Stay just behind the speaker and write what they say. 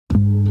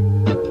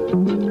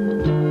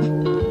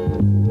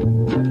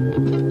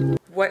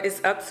What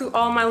is up to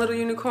all my little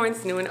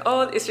unicorns, new and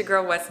old? It's your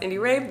girl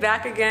Westindieray,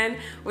 back again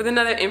with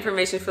another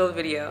information-filled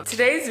video.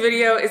 Today's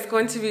video is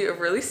going to be a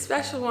really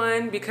special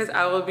one because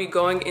I will be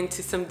going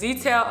into some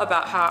detail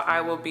about how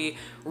I will be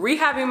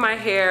rehabbing my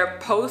hair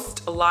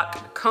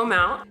post-lock comb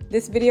out.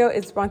 This video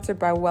is sponsored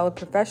by Wella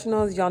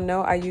Professionals. Y'all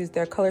know I use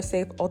their Color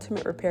Safe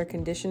Ultimate Repair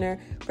Conditioner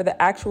for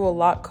the actual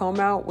lock comb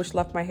out, which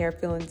left my hair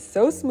feeling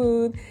so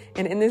smooth.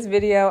 And in this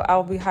video, I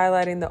will be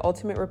highlighting the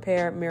Ultimate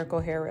Repair Miracle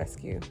Hair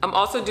Rescue. I'm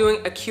also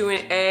doing a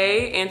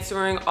Q&A,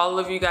 answering all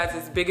of you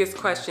guys' biggest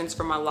questions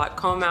for my lock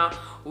comb out.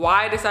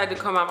 Why I decided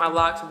to comb out my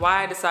locks,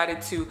 why I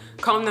decided to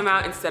comb them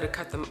out instead of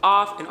cut them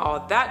off, and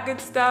all that good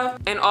stuff.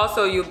 And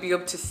also you'll be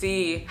able to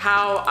see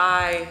how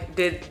I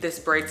did this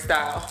braid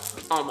style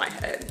on my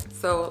head.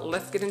 So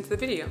let's get into the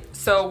video.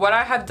 So what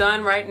I have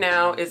done right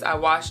now is I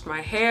washed my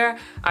hair.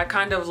 I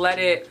kind of let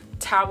it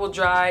towel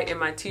dry in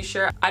my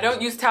t-shirt. I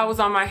don't use towels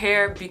on my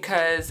hair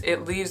because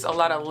it leaves a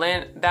lot of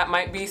lint. That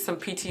might be some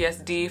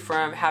PTSD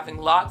from having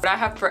locks, but I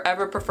have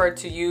forever preferred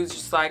to use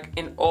just like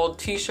an old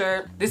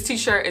t-shirt. This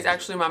t-shirt is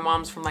actually my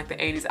mom's from like the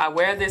 80s. I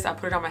wear this, I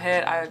put it on my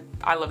head.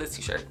 I love this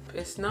t-shirt.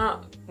 It's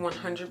not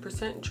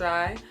 100%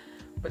 dry,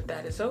 but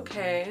that is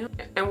okay.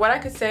 And what I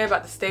could say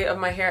about the state of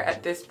my hair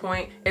at this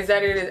point is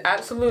that it is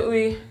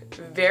absolutely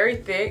very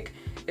thick.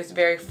 It's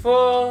very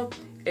full.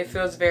 It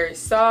feels very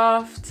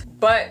soft,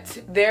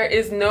 but there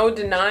is no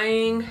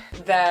denying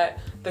that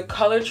the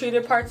color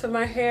treated parts of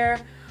my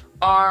hair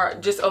are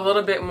just a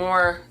little bit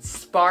more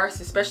sparse,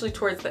 especially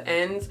towards the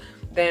ends,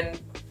 than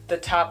the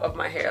top of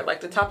my hair. Like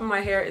the top of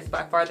my hair is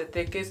by far the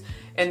thickest,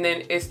 and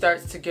then it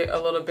starts to get a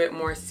little bit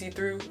more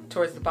see-through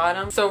towards the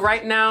bottom. So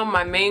right now,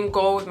 my main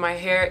goal with my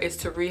hair is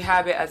to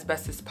rehab it as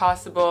best as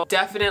possible.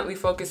 Definitely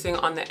focusing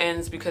on the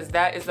ends because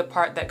that is the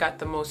part that got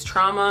the most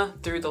trauma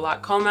through the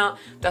lock comb out.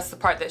 That's the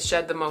part that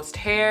shed the most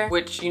hair,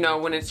 which, you know,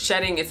 when it's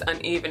shedding, it's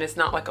uneven. It's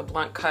not like a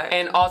blunt cut.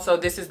 And also,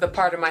 this is the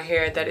part of my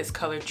hair that is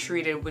color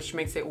treated, which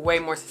makes it way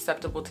more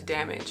susceptible to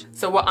damage.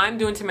 So what I'm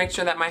doing to make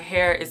sure that my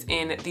hair is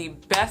in the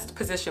best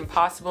position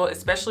possible,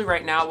 especially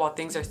right now while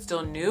things are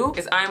still new,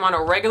 is I'm on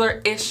a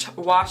regular-ish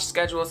wash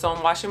schedule. So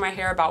I'm washing my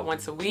hair about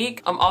once a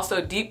week. I'm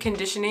also deep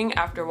conditioning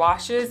after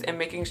washes and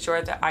making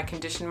sure that I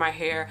condition my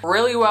hair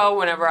really well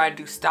whenever I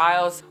do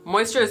styles.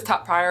 Moisture is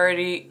top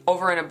priority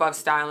over and above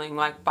styling,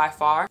 like by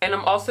far. And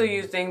I'm also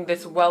using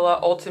this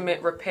Wella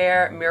Ultimate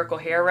Repair Miracle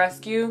Hair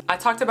Rescue. I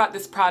talked about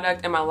this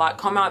product in my lock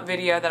comb out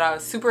video that I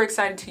was super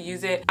excited to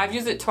use it. I've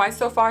used it twice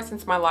so far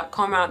since my lock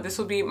comb out. This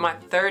will be my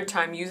third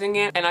time using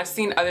it, and I've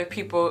seen other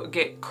people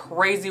get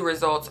crazy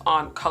results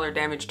on color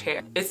damaged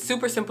hair. It's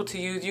super simple to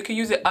use. You can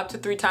use it up to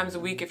 3 times a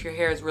week if your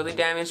hair is really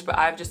damaged, but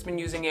I've just been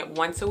using it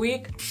once a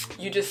week.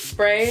 You just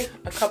spray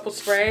a couple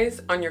sprays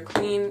on your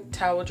clean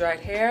towel dried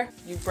hair.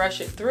 You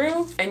brush it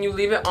through and you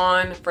leave it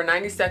on for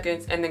 90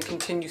 seconds and then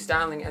continue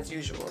styling as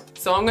usual.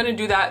 So I'm gonna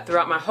do that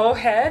throughout my whole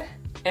head.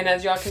 And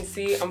as y'all can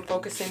see, I'm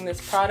focusing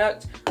this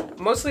product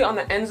mostly on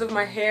the ends of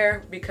my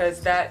hair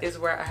because that is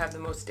where I have the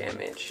most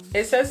damage.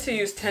 It says to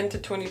use 10 to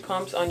 20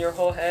 pumps on your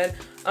whole head.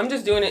 I'm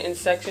just doing it in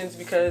sections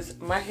because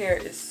my hair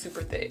is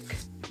super thick.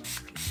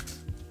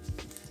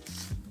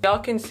 Y'all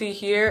can see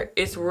here,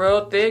 it's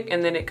real thick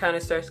and then it kind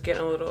of starts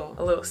getting a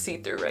little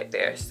see-through right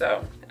there.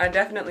 So I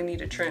definitely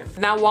need a trim.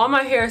 Now, while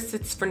my hair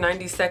sits for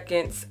 90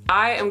 seconds,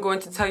 I am going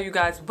to tell you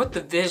guys what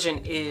the vision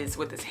is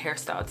with this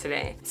hairstyle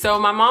today. So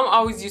my mom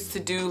always used to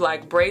do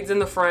like braids in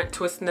the front,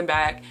 twists in the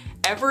back,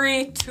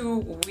 every 2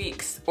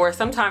 weeks, or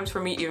sometimes for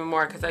me even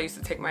more because I used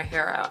to take my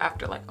hair out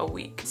after like a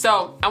week.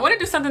 So I want to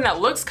do something that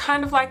looks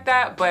kind of like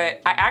that,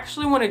 but I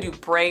actually want to do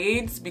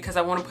braids because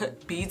I want to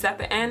put beads at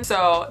the end.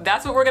 So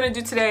that's what we're going to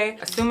do today.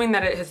 Assuming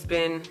that it has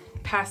been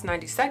past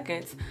 90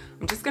 seconds,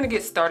 I'm just going to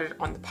get started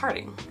on the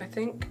parting. I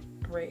think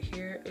right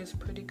here is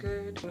pretty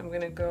good. And I'm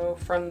gonna go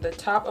from the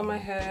top of my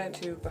head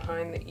to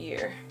behind the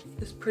ear.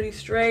 It's pretty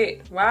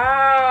straight.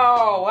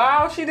 Wow,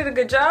 wow, she did a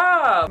good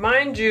job.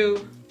 Mind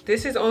you,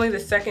 this is only the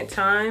second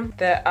time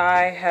that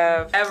I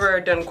have ever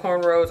done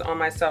cornrows on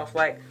myself,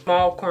 like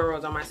small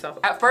cornrows on myself.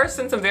 At first,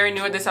 since I'm very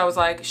new at this, I was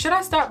like, should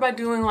I start by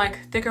doing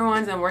like thicker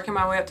ones and working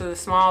my way up to the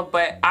small?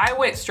 But I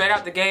went straight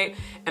out the gate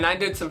and I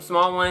did some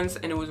small ones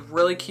and it was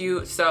really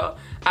cute. So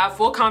I have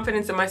full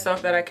confidence in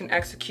myself that I can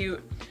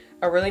execute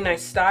a really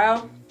nice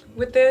style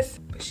with this.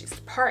 But she's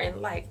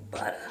parting like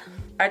butter.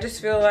 I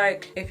just feel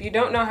like if you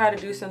don't know how to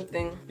do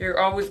something, you're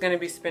always gonna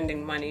be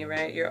spending money,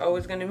 right? You're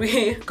always gonna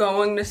be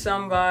going to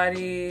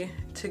somebody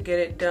to get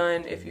it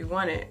done if you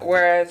want it.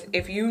 Whereas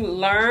if you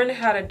learn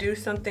how to do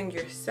something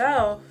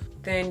yourself,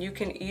 then you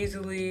can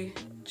easily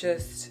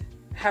just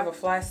have a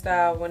fly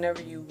style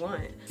whenever you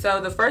want. So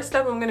the first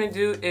step I'm gonna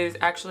do is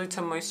actually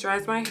to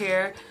moisturize my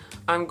hair.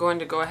 I'm going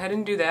to go ahead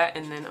and do that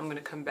and then I'm gonna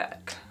come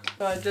back.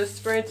 So I just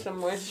sprayed some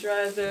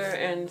moisturizer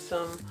and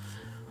some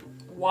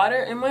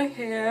water in my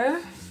hair.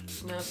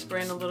 Now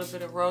spraying a little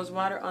bit of rose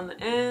water on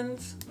the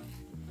ends.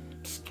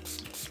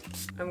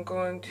 I'm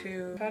going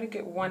to try to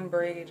get one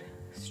braid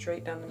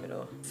straight down the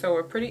middle. So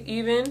we're pretty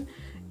even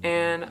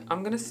and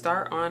I'm gonna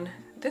start on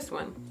this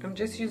one. I'm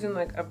just using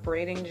like a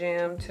braiding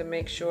jam to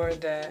make sure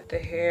that the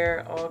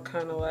hair all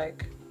kind of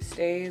like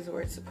stays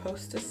where it's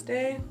supposed to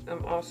stay.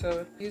 I'm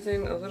also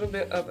using a little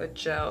bit of a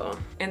gel.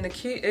 And the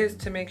key is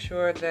to make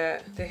sure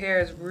that the hair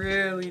is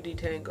really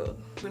detangled.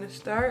 I'm gonna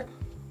start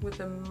with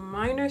a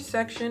minor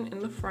section in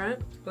the front,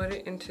 split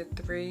it into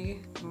 3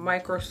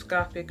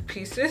 microscopic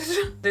pieces.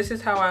 This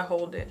is how I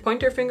hold it.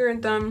 Pointer finger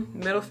and thumb,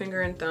 middle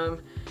finger and thumb,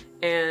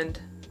 and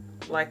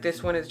like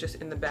this one is just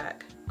in the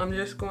back. I'm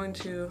just going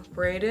to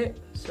braid it,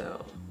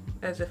 so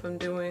as if I'm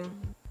doing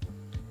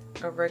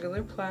a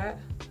regular plait.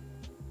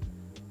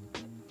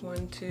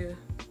 1, 2,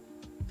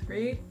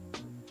 3,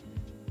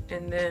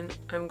 and then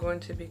I'm going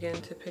to begin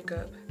to pick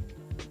up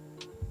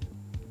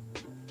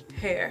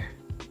hair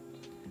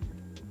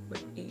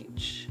with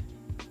each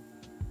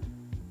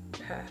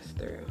pass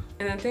through.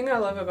 And the thing I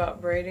love about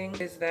braiding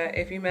is that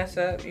if you mess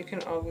up, you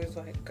can always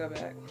like go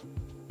back.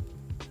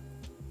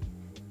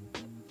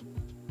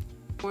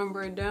 1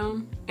 braid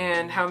down,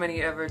 and how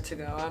many ever to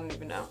go, I don't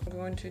even know. I'm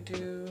going to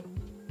do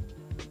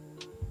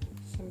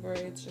some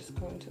braids just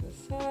going to the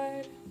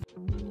side.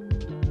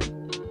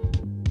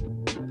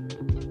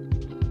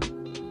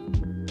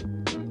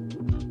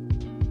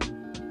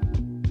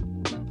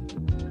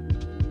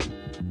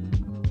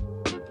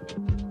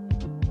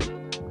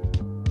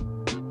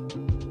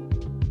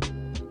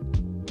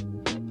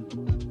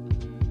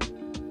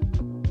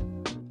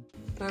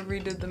 I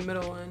redid the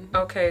middle one.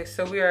 Okay,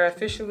 so we are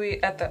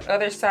officially at the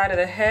other side of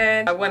the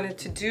head. I wanted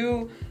to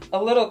do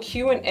a little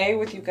Q&A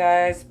with you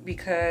guys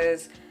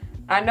because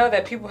I know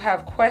that people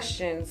have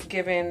questions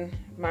given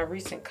my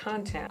recent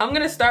content. I'm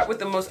gonna start with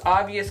the most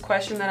obvious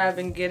question that I've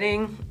been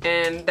getting,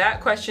 and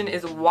that question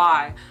is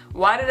why?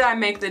 Why did I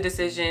make the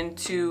decision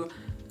to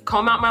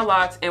comb out my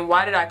locks, and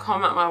why did I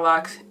comb out my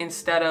locks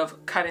instead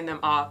of cutting them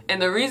off?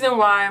 And the reason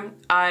why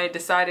I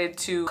decided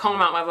to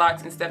comb out my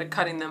locks instead of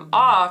cutting them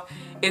off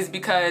is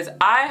because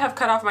I have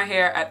cut off my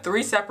hair at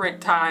 3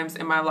 separate times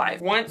in my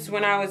life. Once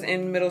when I was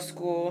in middle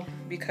school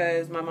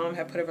because my mom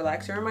had put a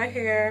relaxer in my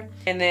hair,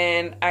 and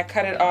then I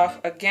cut it off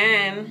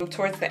again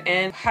towards the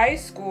end of high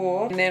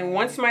school. And then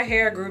once my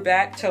hair grew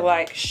back to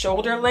like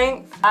shoulder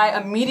length, I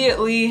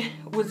immediately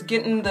was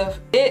getting the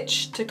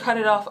itch to cut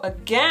it off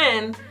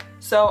again.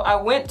 So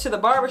I went to the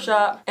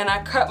barbershop and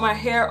I cut my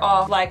hair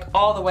off, like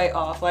all the way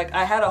off. Like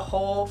I had a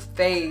whole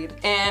fade.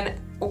 And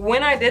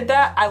when I did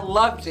that, I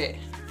loved it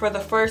for the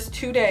first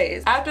 2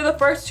 days. After the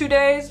first 2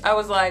 days, I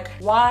was like,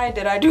 why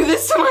did I do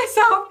this to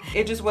myself?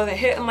 It just wasn't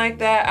hitting like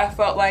that. I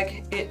felt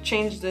like it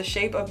changed the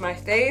shape of my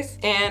face,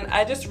 and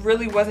I just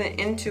really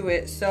wasn't into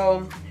it.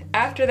 So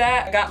after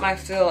that, I got my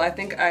fill. I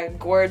think I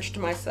gorged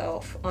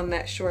myself on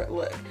that short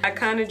look. I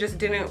kind of just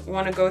didn't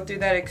want to go through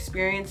that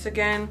experience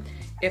again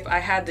if I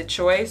had the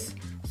choice.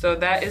 So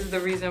that is the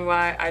reason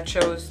why I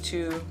chose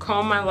to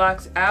comb my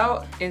locks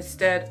out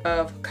instead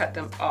of cut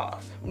them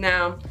off.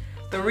 Now,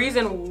 the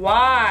reason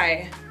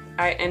why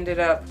I ended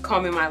up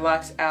combing my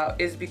locks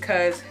out is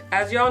because,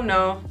 as y'all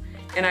know,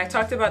 and I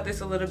talked about this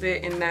a little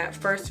bit in that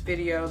first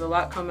video, the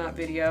lock comb out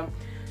video,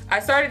 I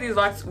started these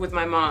locks with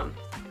my mom.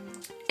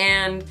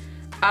 And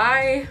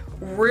I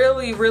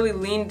really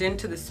leaned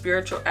into the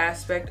spiritual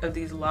aspect of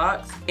these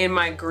locks in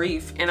my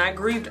grief, and I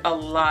grieved a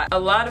lot. A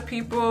lot of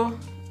people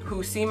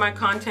who see my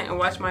content and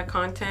watch my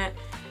content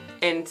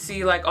and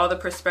see like all the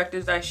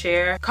perspectives I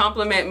share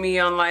compliment me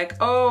on like,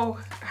 oh,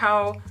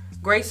 how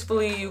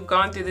gracefully you've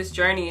gone through this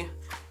journey.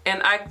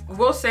 And I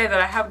will say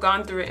that I have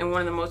gone through it in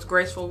one of the most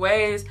graceful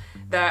ways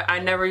that I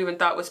never even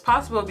thought was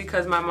possible,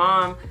 because my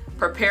mom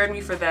prepared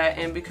me for that,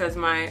 and because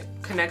my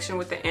connection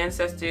with the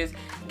ancestors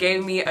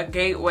gave me a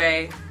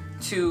gateway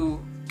to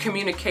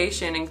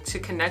communication and to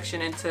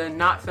connection and to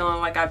not feeling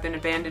like I've been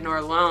abandoned or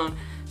alone.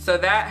 So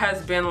that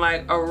has been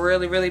like a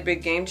really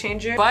big game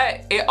changer.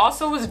 But it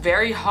also was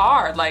very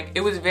hard. Like,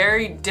 it was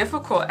very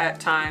difficult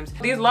at times.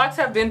 These locks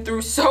have been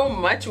through so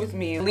much with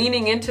me.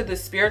 Leaning into the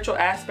spiritual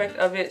aspect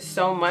of it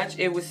so much,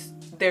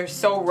 they're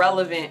so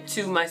relevant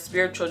to my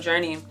spiritual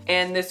journey.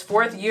 And this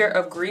 4th year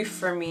of grief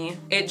for me,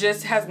 it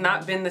just has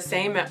not been the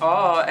same at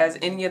all as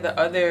any of the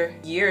other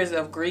years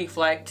of grief.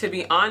 Like, to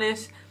be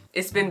honest,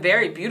 it's been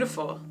very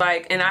beautiful.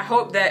 Like, and I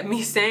hope that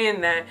me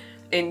saying that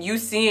and you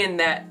seeing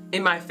that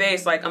in my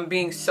face, like I'm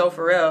being so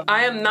for real.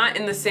 I am not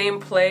in the same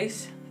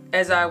place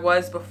as I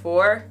was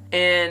before,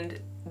 and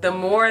the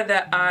more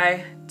that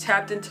I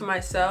tapped into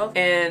myself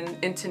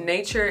and into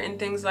nature and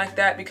things like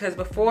that, because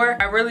before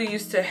I really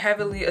used to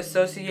heavily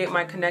associate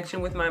my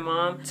connection with my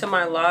mom to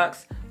my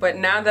locks, but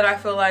now that I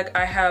feel like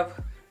I have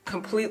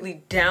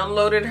completely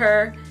downloaded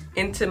her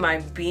into my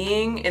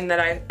being and that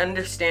I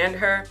understand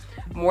her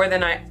more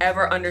than I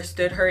ever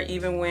understood her,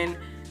 even when,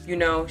 you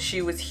know,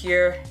 she was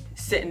here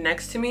sitting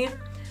next to me.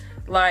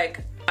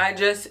 Like, I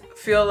just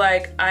feel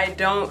like I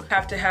don't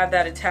have to have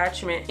that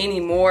attachment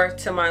anymore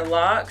to my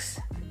locks,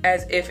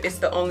 as if it's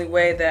the only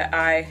way that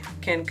I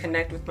can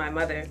connect with my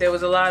mother. There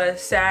was a lot of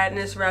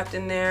sadness wrapped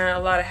in there, a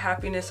lot of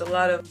happiness, a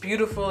lot of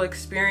beautiful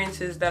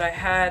experiences that I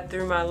had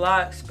through my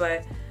locks,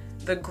 but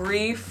the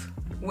grief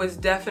was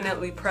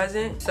definitely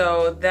present.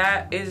 So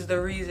that is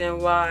the reason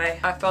why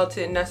I felt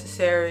it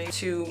necessary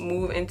to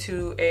move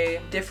into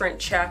a different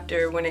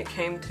chapter when it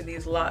came to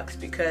these locks,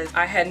 because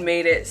I had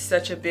made it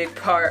such a big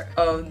part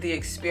of the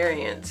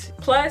experience.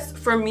 Plus,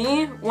 for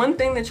me, one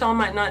thing that y'all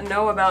might not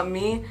know about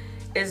me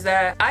is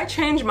that I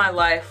change my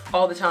life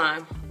all the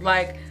time.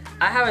 Like,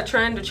 I have a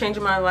trend of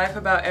changing my life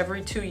about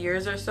every 2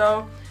 years or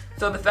so.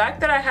 So the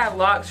fact that I had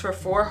locks for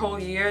 4 whole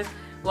years,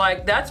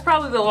 like, that's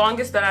probably the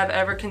longest that I've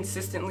ever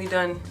consistently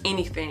done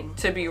anything,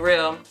 to be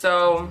real.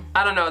 So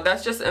I don't know,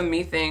 that's just a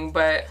me thing,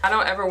 but I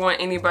don't ever want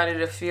anybody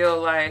to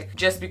feel like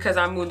just because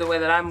I moved the way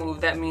that I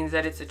moved, that means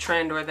that it's a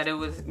trend or that it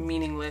was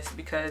meaningless,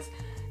 because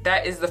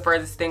that is the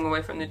furthest thing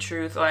away from the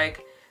truth.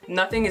 Like,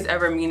 nothing is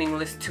ever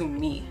meaningless to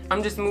me.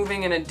 I'm just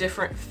moving in a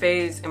different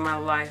phase in my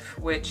life,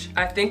 which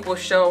I think will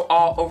show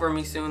all over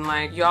me soon.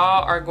 Like,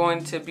 y'all are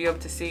going to be able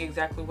to see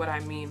exactly what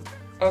I mean.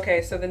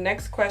 Okay, so the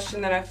next question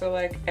that I feel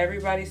like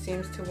everybody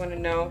seems to want to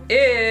know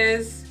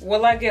is,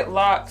 will I get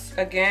locks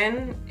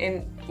again,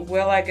 and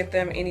will I get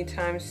them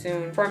anytime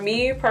soon? For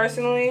me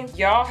personally,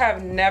 y'all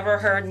have never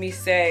heard me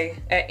say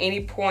at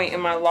any point in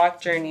my lock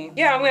journey,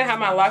 yeah, I'm gonna have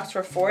my locks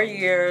for 4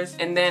 years,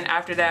 and then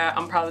after that,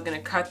 I'm probably gonna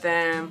cut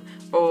them,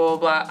 blah, blah,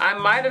 blah. I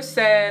might have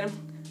said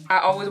I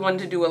always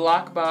wanted to do a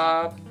lock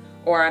bob,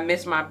 or I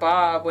missed my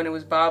bob when it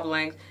was bob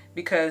length,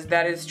 because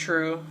that is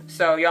true.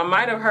 So y'all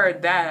might have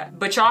heard that,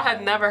 but y'all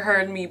had never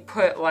heard me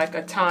put like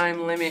a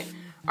time limit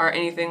or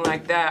anything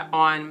like that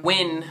on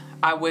when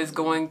I was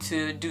going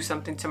to do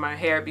something to my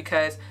hair,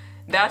 because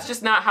that's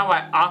just not how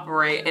I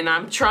operate. And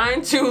I'm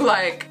trying to,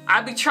 like,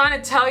 I be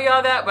trying to tell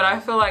y'all that, but I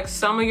feel like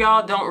some of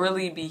y'all don't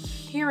really be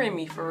hearing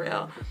me for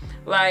real.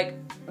 Like,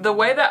 the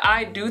way that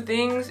I do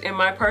things in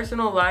my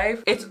personal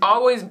life, it's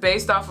always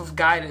based off of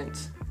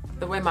guidance.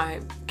 The way my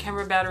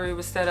camera battery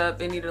was set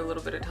up, it needed a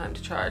little bit of time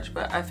to charge,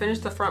 but I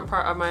finished the front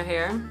part of my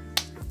hair.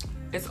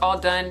 It's all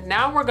done.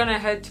 Now we're gonna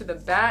head to the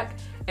back,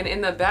 and in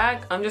the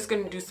back, I'm just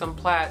gonna do some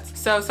plaits.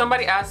 So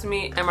somebody asked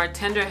me, am I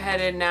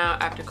tender-headed now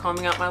after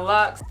combing out my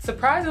locks?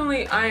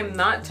 Surprisingly, I am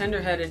not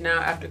tender-headed now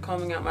after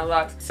combing out my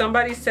locks.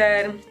 Somebody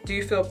said, do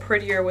you feel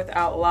prettier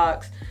without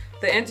locks?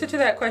 The answer to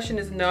that question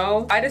is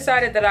no. I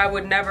decided that I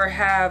would never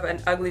have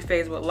an ugly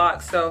phase with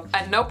locks. So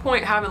at no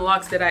point having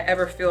locks did I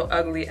ever feel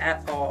ugly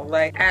at all,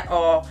 like at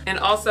all. And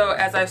also,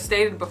 as I've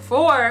stated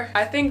before,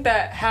 I think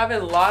that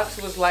having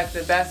locks was like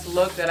the best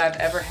look that I've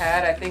ever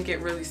had. I think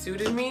it really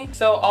suited me.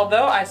 So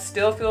although I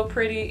still feel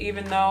pretty,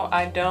 even though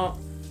I don't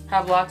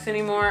have locks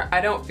anymore,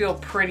 I don't feel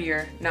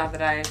prettier now that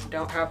I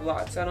don't have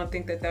locks. I don't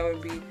think that that would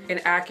be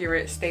an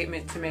accurate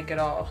statement to make at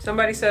all.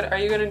 Somebody said, are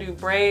you gonna do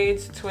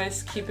braids,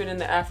 twists, keep it in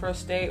the afro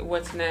state?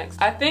 What's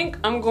next? I think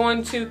I'm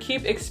going to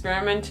keep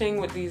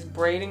experimenting with these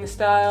braiding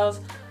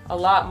styles a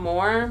lot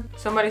more.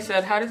 Somebody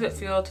said, how does it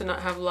feel to not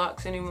have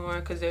locks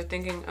anymore? Because they're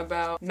thinking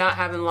about not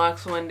having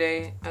locks one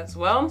day as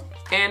well.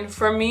 And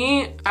for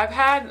me, I've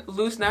had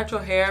loose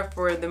natural hair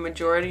for the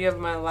majority of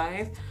my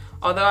life.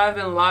 Although I've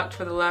been locked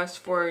for the last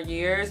 4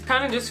 years,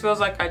 kind of just feels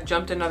like I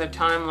jumped another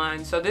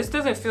timeline. So this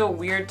doesn't feel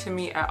weird to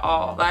me at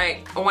all.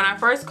 Like, when I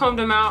first combed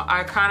them out,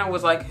 I kind of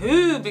was like,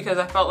 ooh, because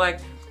I felt like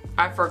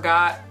I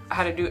forgot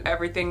how to do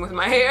everything with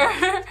my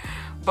hair.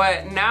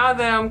 But now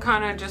that I'm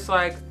kind of just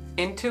like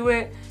into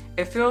it,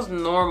 it feels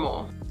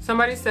normal.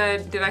 Somebody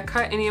said, did I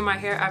cut any of my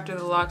hair after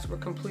the locks were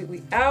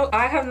completely out?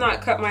 I have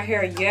not cut my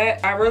hair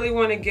yet. I really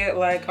want to get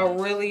like a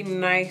really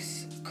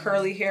nice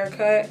curly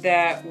haircut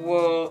that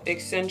will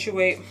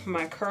accentuate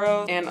my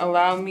curls and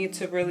allow me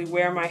to really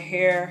wear my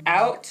hair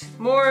out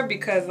more,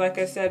 because like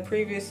I said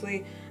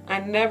previously, I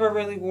never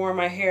really wore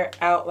my hair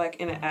out like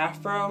in an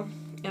afro.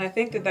 And I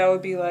think that that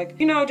would be like,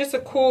 you know, just a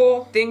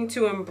cool thing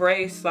to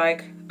embrace,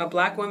 like a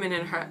black woman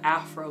in her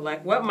afro.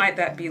 Like, what might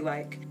that be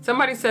like?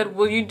 Somebody said,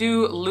 will you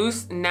do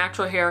loose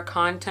natural hair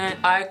content?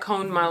 I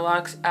combed my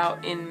locks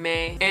out in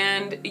May.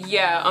 And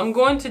yeah, I'm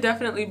going to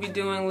definitely be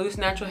doing loose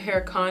natural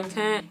hair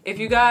content. If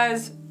you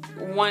guys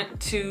want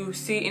to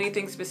see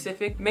anything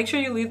specific, make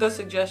sure you leave those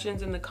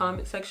suggestions in the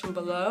comment section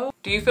below.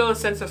 Do you feel a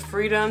sense of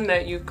freedom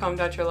that you've combed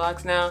out your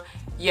locks now?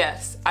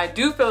 Yes, I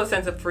do feel a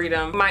sense of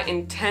freedom. My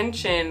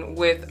intention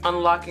with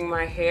unlocking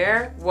my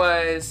hair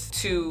was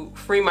to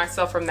free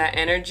myself from that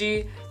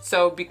energy.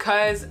 So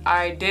because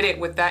I did it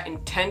with that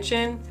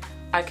intention,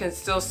 I can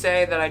still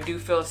say that I do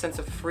feel a sense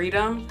of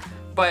freedom,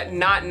 but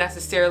not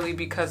necessarily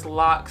because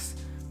locks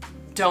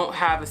don't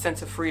have a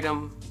sense of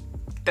freedom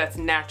that's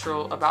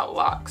natural about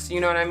locks. You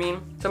know what I mean?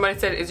 Somebody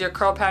said, is your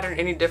curl pattern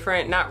any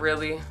different? Not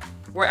really.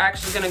 We're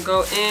actually gonna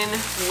go in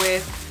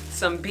with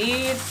some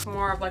beads,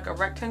 more of like a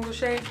rectangle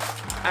shape.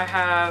 I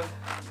have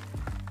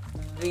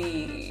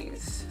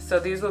these. So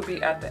these will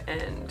be at the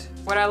end.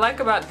 What I like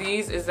about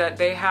these is that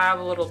they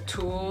have little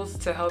tools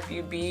to help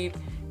you bead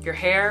your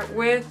hair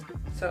with.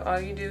 So all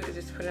you do is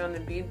just put it on the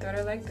bead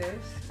threader like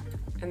this.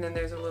 And then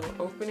there's a little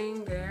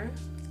opening there.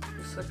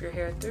 You slip your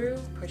hair through,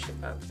 push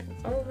it up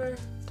and over,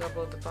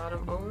 double the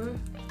bottom over,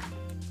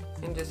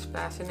 and just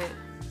fasten it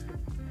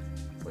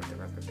with the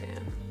rubber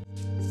band.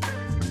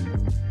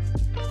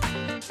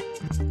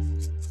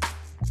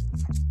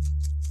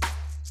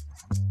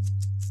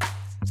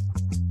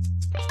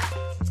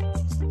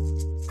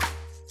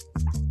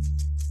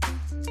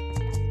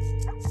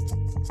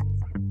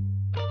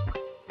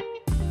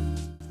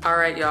 All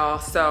right, y'all,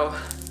 so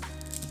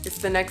it's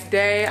the next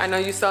day. I know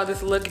you saw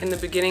this look in the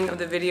beginning of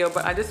the video,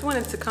 but I just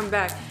wanted to come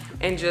back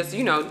and just,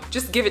 you know,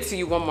 just give it to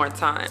you one more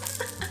time.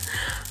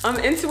 I'm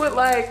into it,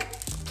 like,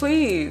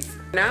 please.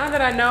 Now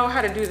that I know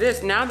how to do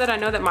this, now that I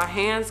know that my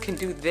hands can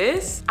do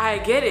this, I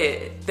get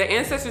it. The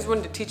ancestors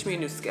wanted to teach me a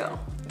new skill.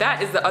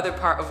 That is the other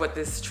part of what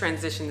this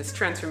transition, this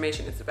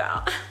transformation is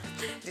about.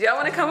 Do y'all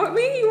wanna come with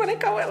me? You wanna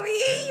come with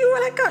me?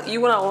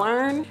 You wanna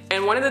learn?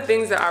 And one of the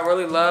things that I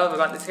really love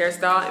about this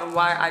hairstyle and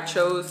why I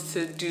chose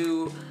to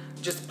do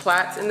just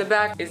plaits in the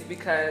back is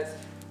because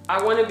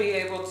I wanna be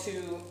able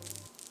to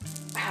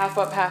half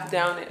up, half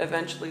down it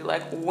eventually.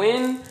 Like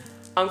when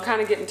I'm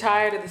kind of getting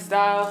tired of the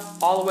style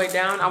all the way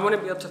down, I want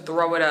to be able to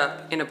throw it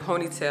up in a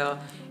ponytail,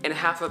 in a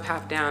half up,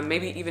 half down,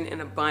 maybe even in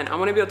a bun. I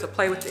want to be able to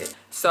play with it.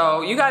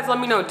 So you guys let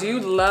me know, do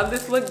you love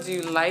this look? Do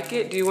you like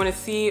it? Do you want to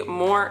see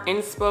more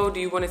inspo? Do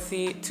you want to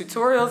see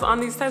tutorials on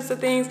these types of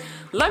things?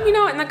 Let me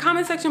know in the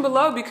comment section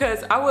below,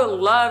 because I would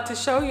love to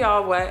show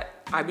y'all what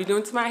I be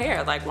doing to my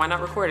hair. Like, why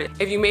not record it?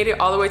 If you made it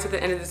all the way to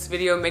the end of this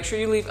video, make sure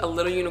you leave a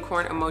little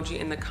unicorn emoji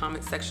in the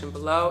comment section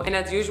below. And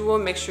as usual,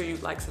 make sure you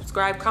like,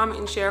 subscribe, comment,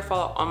 and share.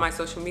 Follow all my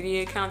social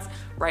media accounts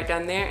right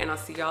down there, and I'll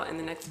see y'all in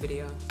the next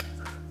video.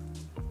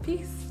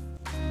 Peace.